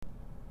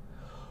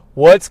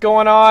What's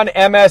going on,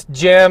 MS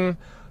Gym?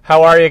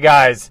 How are you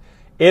guys?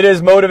 It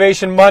is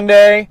Motivation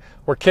Monday.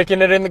 We're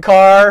kicking it in the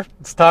car.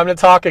 It's time to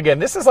talk again.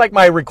 This is like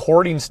my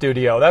recording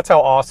studio. That's how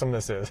awesome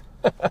this is.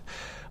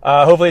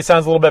 Hopefully it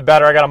sounds a little bit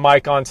better. I got a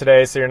mic on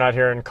today, so you're not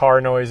hearing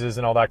car noises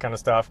and all that kind of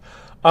stuff.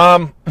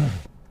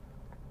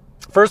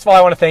 First of all,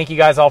 I want to thank you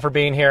guys all for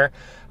being here.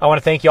 I want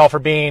to thank you all for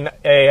being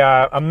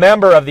a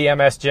member of the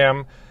MS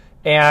Gym.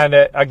 And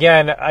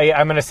again,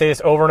 I'm going to say this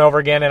over and over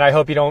again, and I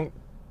hope you don't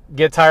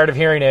get tired of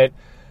hearing it.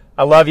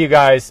 I love you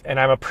guys, and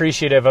I'm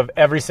appreciative of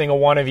every single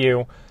one of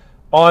you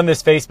on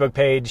this Facebook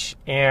page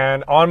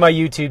and on my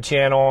YouTube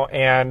channel,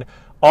 and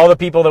all the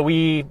people that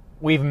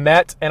we've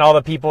met and all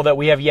the people that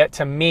we have yet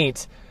to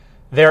meet.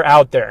 They're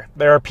out there.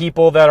 There are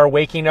people that are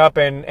waking up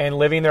and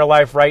living their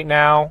life right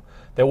now,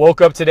 that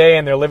woke up today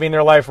and they're living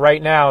their life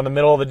right now in the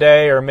middle of the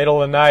day or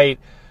middle of the night,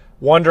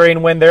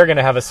 wondering when they're going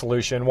to have a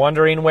solution,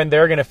 wondering when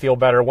they're going to feel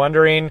better,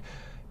 wondering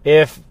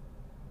if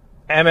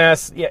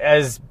MS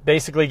has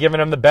basically given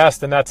them the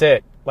best and that's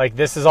it. Like,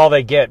 this is all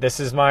they get. This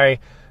is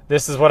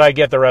what I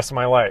get the rest of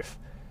my life.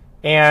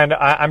 And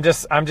I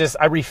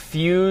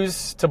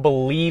refuse to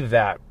believe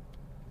that.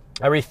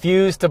 I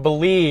refuse to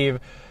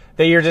believe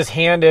that you're just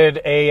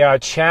handed a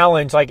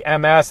challenge like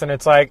MS and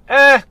it's like,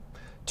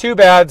 too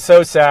bad,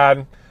 so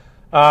sad.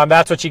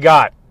 That's what you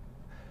got.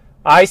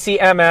 I see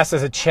MS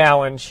as a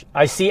challenge.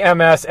 I see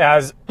MS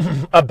as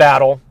a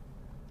battle.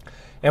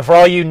 And for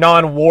all you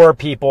non-war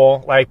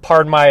people, like,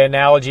 pardon my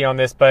analogy on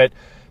this, but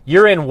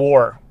you're in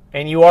war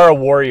and you are a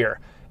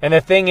warrior. And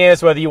the thing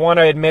is, whether you want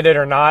to admit it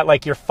or not,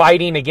 like, you're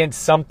fighting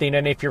against something.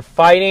 And if you're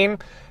fighting,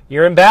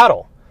 you're in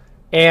battle.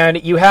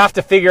 And you have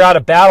to figure out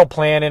a battle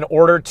plan in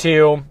order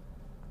to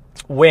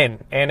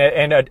win and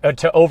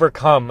to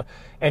overcome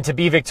and to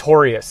be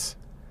victorious.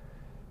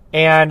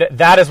 And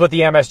that is what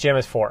the MS Gym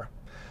is for.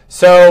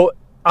 So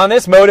on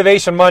this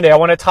Motivation Monday, I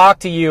want to talk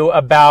to you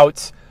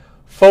about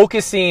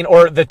focusing,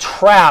 or the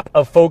trap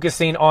of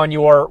focusing on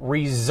your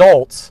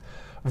results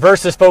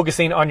versus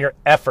focusing on your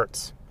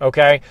efforts.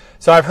 Okay?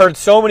 So I've heard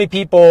so many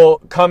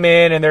people come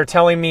in and they're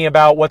telling me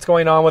about what's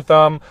going on with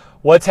them,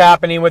 what's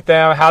happening with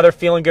them, how they're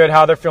feeling good,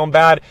 how they're feeling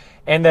bad.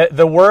 And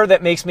the word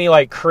that makes me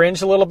like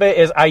cringe a little bit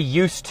is I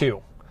used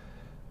to.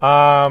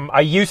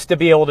 I used to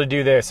be able to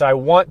do this. I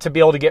want to be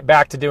able to get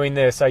back to doing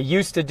this. I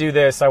used to do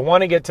this. I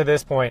want to get to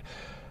this point.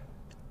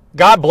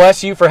 God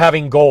bless you for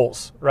having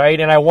goals, right?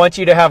 And I want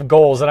you to have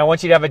goals, and I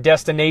want you to have a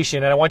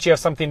destination, and I want you to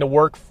have something to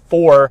work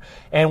for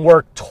and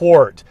work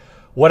toward.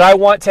 What I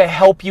want to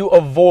help you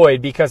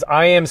avoid, because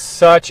I am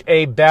such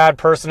a bad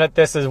person at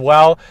this as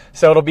well,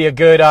 so it'll be a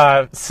good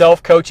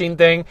self-coaching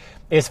thing,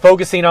 is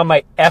focusing on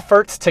my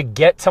efforts to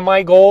get to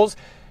my goals.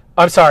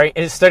 I'm sorry,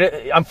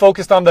 I'm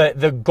focused on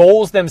the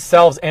goals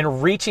themselves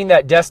and reaching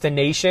that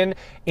destination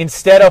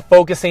instead of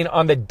focusing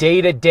on the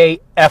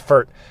day-to-day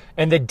effort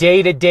and the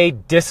day-to-day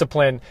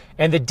discipline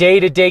and the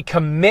day-to-day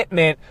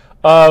commitment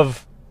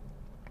of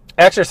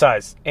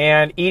exercise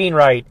and eating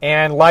right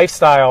and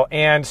lifestyle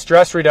and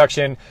stress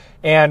reduction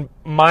and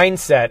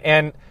mindset.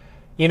 And,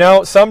 you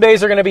know, some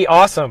days are going to be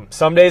awesome.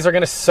 Some days are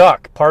going to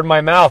suck, pardon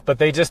my mouth, but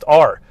they just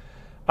are.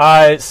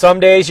 Some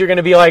days you're going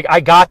to be like,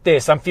 I got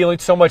this. I'm feeling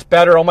so much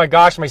better. Oh my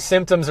gosh, my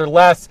symptoms are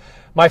less.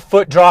 My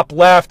foot dropped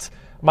left.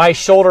 My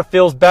shoulder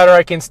feels better.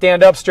 I can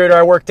stand up straighter.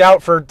 I worked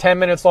out for 10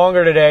 minutes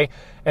longer today.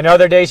 And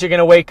other days you're going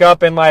to wake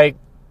up and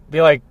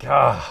be like,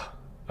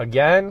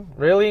 again?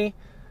 Really?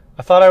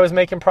 I thought I was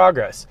making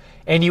progress.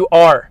 And you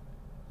are.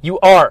 You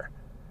are.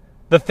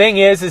 The thing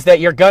is that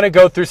you're going to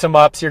go through some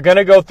ups. You're going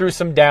to go through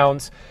some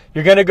downs.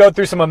 You're going to go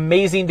through some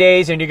amazing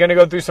days, and you're going to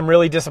go through some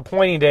really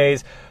disappointing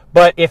days.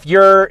 But if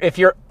your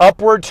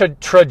upward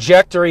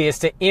trajectory is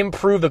to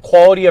improve the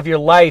quality of your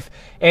life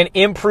and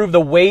improve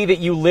the way that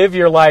you live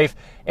your life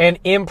and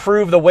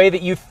improve the way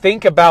that you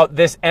think about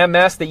this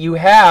MS that you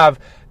have,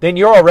 then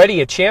you're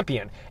already a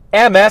champion.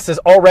 MS is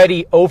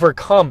already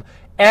overcome.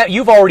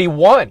 You've already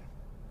won.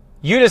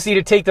 You just need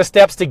to take the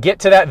steps to get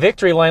to that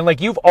victory line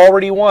like you've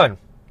already won.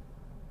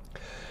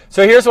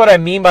 So here's what I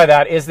mean by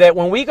that, is that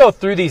when we go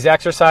through these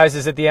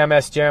exercises at the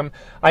MS Gym,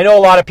 I know a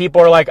lot of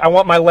people are like, I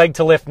want my leg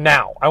to lift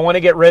now. I want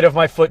to get rid of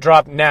my foot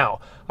drop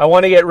now. I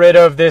want to get rid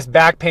of this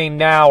back pain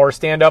now, or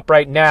stand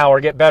upright now, or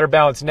get better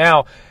balance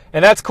now.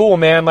 And that's cool,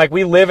 man. Like,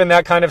 we live in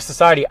that kind of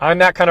society. I'm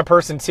that kind of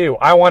person too.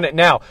 I want it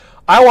now.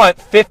 I want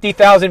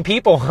 50,000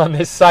 people on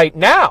this site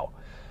now.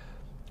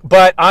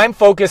 But I'm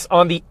focused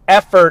on the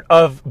effort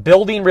of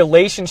building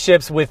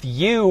relationships with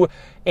you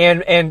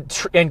and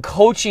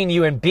coaching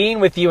you and being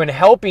with you and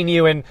helping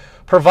you and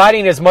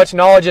providing as much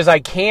knowledge as I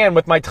can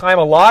with my time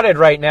allotted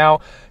right now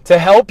to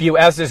help you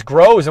as this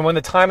grows. And when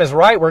the time is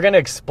right, we're going to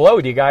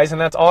explode, you guys, and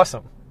that's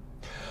awesome.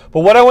 But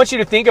what I want you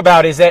to think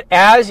about is that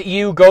as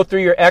you go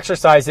through your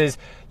exercises,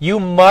 you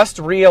must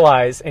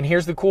realize, and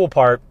here's the cool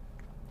part,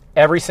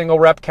 every single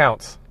rep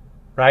counts,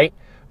 right?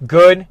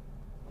 Good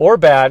or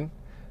bad,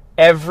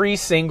 every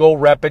single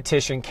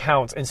repetition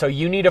counts. And so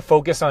you need to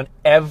focus on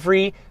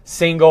every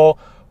single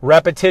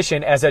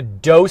repetition as a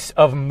dose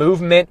of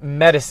movement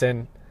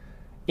medicine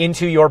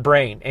into your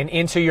brain and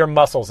into your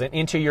muscles and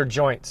into your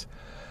joints.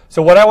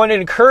 So what I want to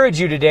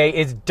encourage you today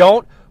is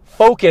don't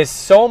focus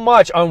so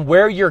much on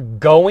where you're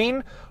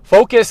going.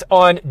 Focus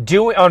on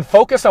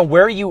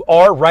where you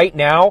are right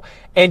now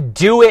and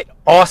do it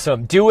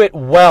awesome. Do it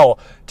well.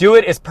 Do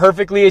it as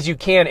perfectly as you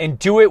can and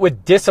do it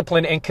with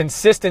discipline and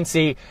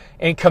consistency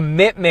and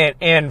commitment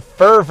and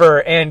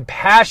fervor and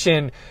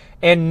passion,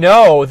 and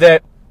know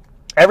that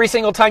every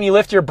single time you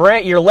lift your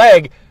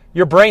leg,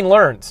 your brain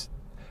learns.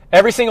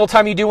 Every single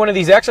time you do one of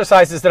these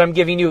exercises that I'm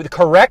giving you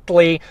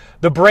correctly,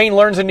 the brain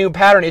learns a new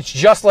pattern. It's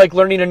just like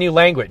learning a new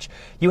language.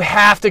 You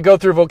have to go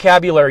through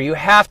vocabulary. You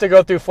have to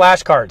go through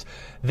flashcards.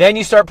 Then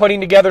you start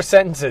putting together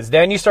sentences.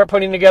 Then you start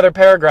putting together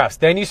paragraphs.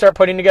 Then you start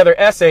putting together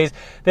essays.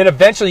 Then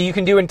eventually you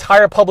can do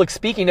entire public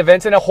speaking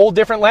events in a whole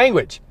different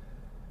language.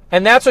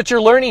 And that's what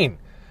you're learning.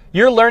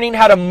 You're learning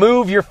how to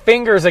move your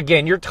fingers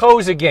again, your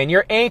toes again,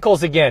 your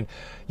ankles again,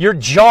 your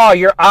jaw,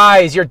 your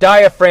eyes, your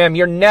diaphragm,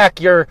 your neck,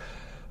 your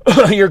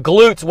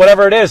glutes,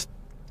 whatever it is.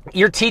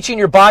 You're teaching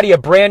your body a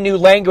brand new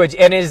language,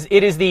 and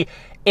it is the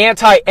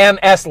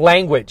anti-MS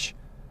language.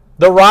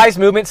 The RISE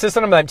movement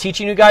system that I'm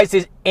teaching you guys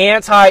is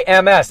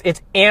anti-MS.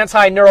 It's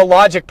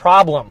anti-neurologic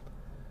problem.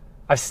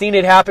 I've seen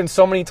it happen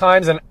so many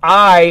times, and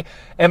I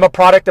am a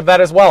product of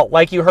that as well.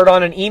 Like you heard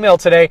on an email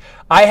today,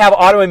 I have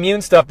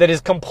autoimmune stuff that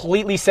has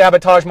completely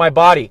sabotaged my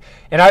body,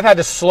 and I've had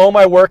to slow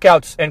my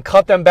workouts and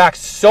cut them back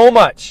so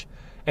much,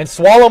 and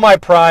swallow my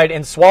pride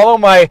and swallow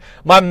my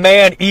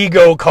man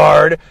ego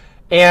card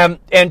and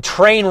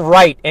train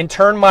right and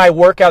turn my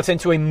workouts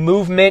into a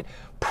movement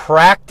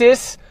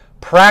practice,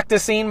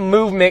 practicing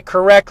movement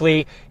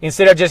correctly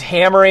instead of just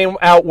hammering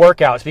out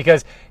workouts,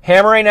 because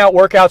hammering out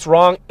workouts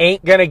wrong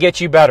ain't going to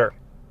get you better.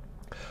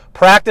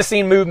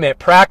 Practicing movement,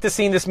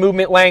 practicing this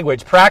movement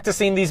language,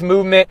 practicing these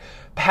movement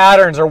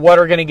patterns are what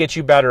are going to get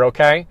you better,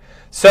 okay?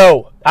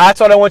 So that's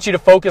what I want you to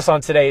focus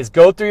on today, is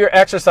go through your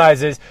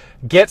exercises,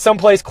 get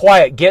someplace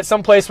quiet, get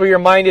someplace where your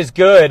mind is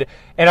good.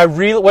 And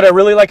what I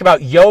really like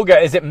about yoga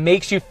is it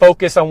makes you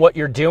focus on what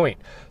you're doing.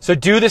 So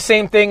do the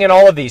same thing in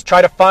all of these.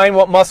 Try to find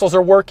what muscles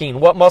are working,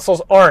 what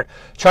muscles aren't.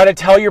 Try to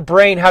tell your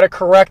brain how to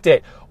correct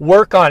it.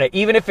 Work on it.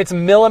 Even if it's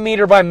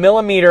millimeter by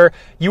millimeter,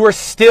 you are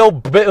still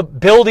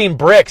building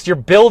bricks. You're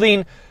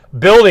building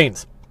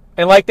buildings.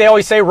 And like they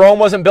always say, Rome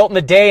wasn't built in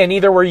a day, and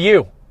neither were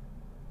you.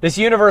 This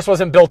universe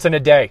wasn't built in a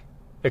day.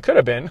 It could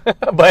have been,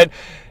 but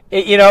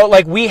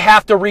like we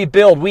have to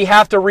rebuild, we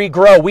have to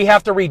regrow, we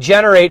have to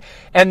regenerate,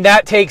 and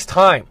that takes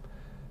time.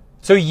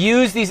 So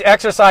use these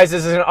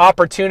exercises as an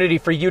opportunity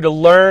for you to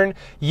learn.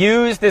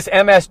 Use this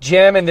MS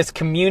Gym and this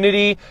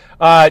community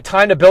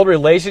time to build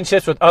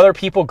relationships with other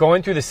people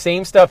going through the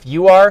same stuff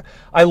you are.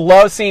 I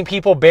love seeing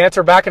people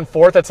banter back and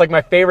forth. That's like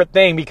my favorite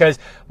thing, because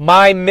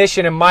my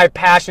mission and my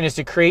passion is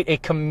to create a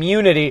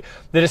community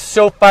that is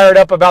so fired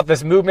up about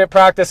this movement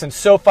practice and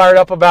so fired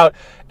up about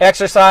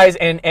exercise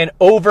and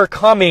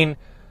overcoming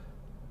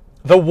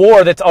the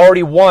war that's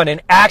already won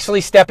and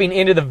actually stepping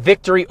into the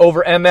victory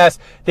over MS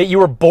that you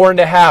were born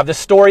to have, the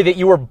story that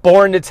you were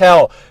born to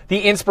tell,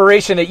 the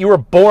inspiration that you were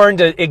born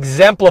to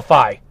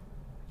exemplify.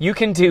 You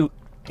can do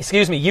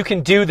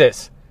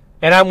this,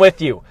 and I'm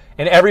with you,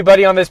 and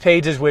everybody on this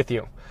page is with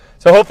you.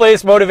 So hopefully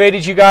it's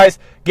motivated you guys.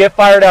 Get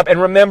fired up, and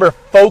remember,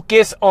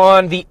 focus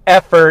on the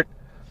effort,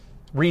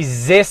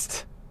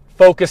 resist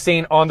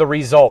focusing on the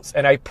results.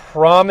 And I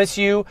promise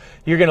you,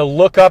 you're going to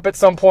look up at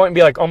some point and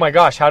be like, oh my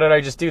gosh, how did I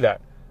just do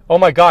that? Oh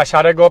my gosh,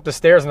 how did I go up the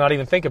stairs and not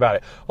even think about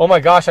it? Oh my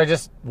gosh, I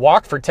just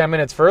walked for 10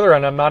 minutes further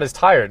and I'm not as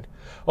tired.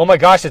 Oh my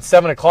gosh, it's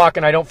 7 o'clock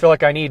and I don't feel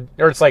like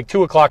it's like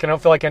 2 o'clock and I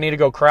don't feel like I need to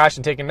go crash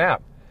and take a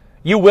nap.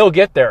 You will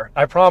get there,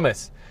 I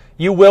promise.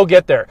 You will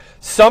get there.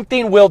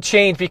 Something will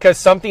change, because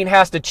something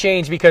has to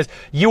change, because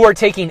you are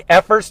taking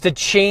efforts to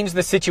change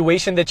the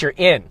situation that you're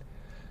in.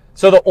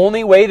 So the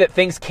only way that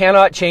things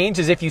cannot change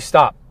is if you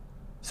stop.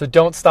 So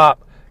don't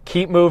stop.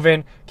 Keep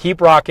moving,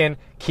 keep rocking,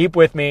 keep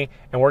with me,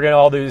 and we're going to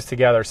all do this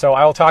together. So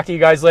I will talk to you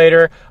guys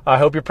later. I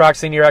hope you're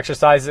practicing your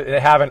exercises and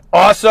have an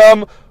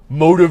awesome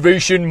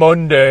Motivation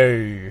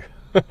Monday.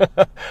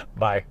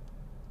 Bye.